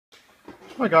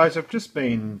Hi guys, I've just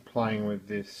been playing with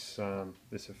this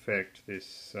this effect,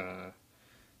 this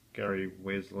Gary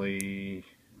Wesley,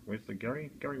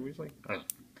 Gary Wesley? Oh,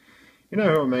 you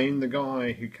know who I mean, the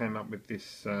guy who came up with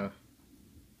this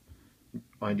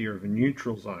idea of a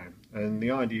neutral zone. And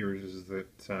the idea is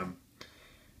that,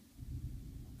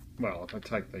 well, if I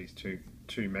take these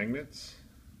two magnets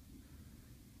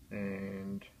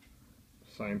and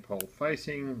same pole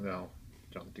facing, they'll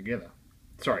jump together.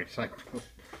 Sorry, same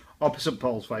opposite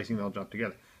poles facing, they'll jump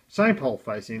together. Same pole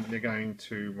facing, they're going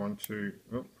to want to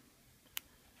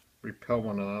repel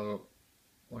one another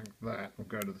like that and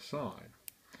go to the side.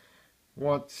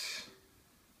 What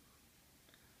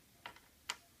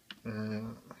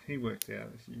he worked out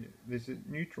is there's a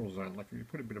neutral zone, like if you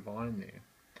put a bit of iron there.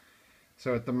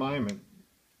 So at the moment,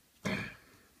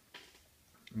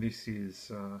 this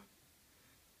is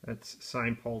it's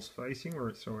same poles facing, or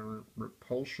it's in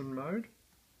repulsion mode.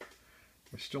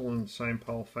 We're still in the same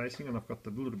pole facing, and I've got the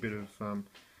little bit of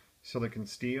silicon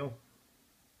steel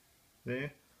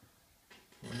there.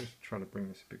 I'll just try to bring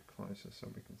this a bit closer so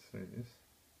we can see this.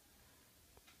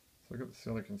 So I've got the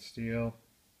silicon steel,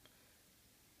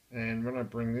 and when I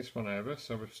bring this one over,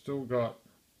 so we've still got,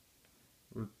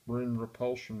 we're in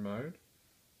repulsion mode.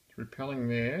 It's repelling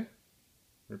there,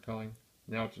 repelling,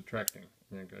 now it's attracting,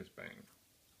 and then it goes bang.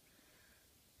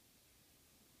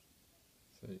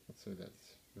 So you can see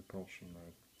that's repulsion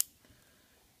mode.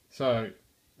 So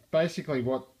basically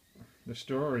what the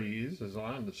story is, as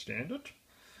I understand it,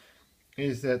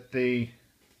 is that the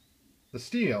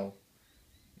steel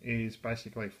is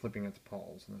basically flipping its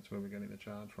poles, and that's where we're getting the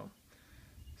charge from.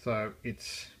 So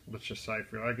it's, let's just say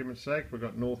for argument's sake, we've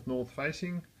got north-north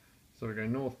facing, so we go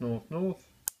north-north-north,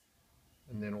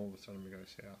 and then all of a sudden we go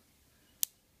south.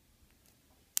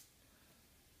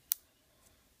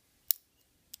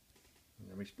 And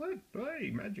then we split.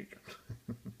 Hey, magic!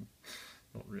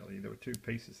 Not really. There were two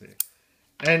pieces there.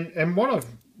 And what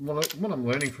I'm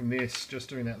learning from this, just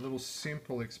doing that little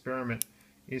simple experiment,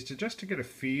 is to get a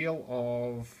feel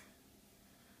of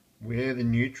where the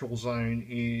neutral zone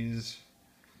is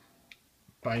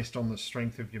based on the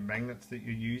strength of your magnets that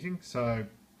you're using. So,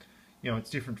 you know,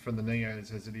 it's different for the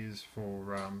Neos as it is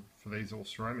for these all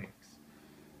ceramics.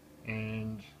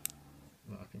 And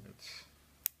I think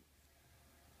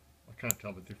I can't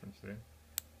tell the difference there.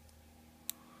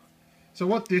 So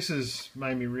what this has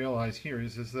made me realise here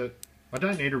is that I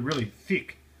don't need a really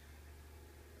thick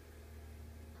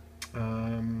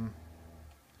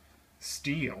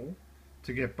steel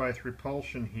to get both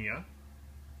repulsion here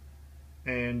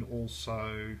and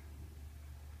also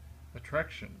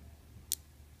attraction.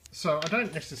 So I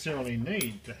don't necessarily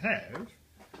need to have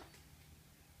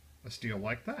a steel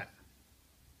like that,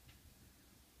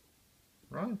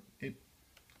 right? It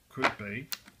could be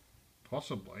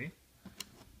possibly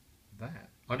that.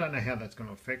 I don't know how that's going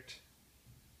to affect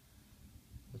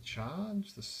the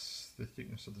charge, the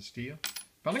thickness of the steel,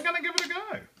 but I'm going to give it a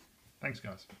go. Thanks,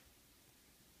 guys.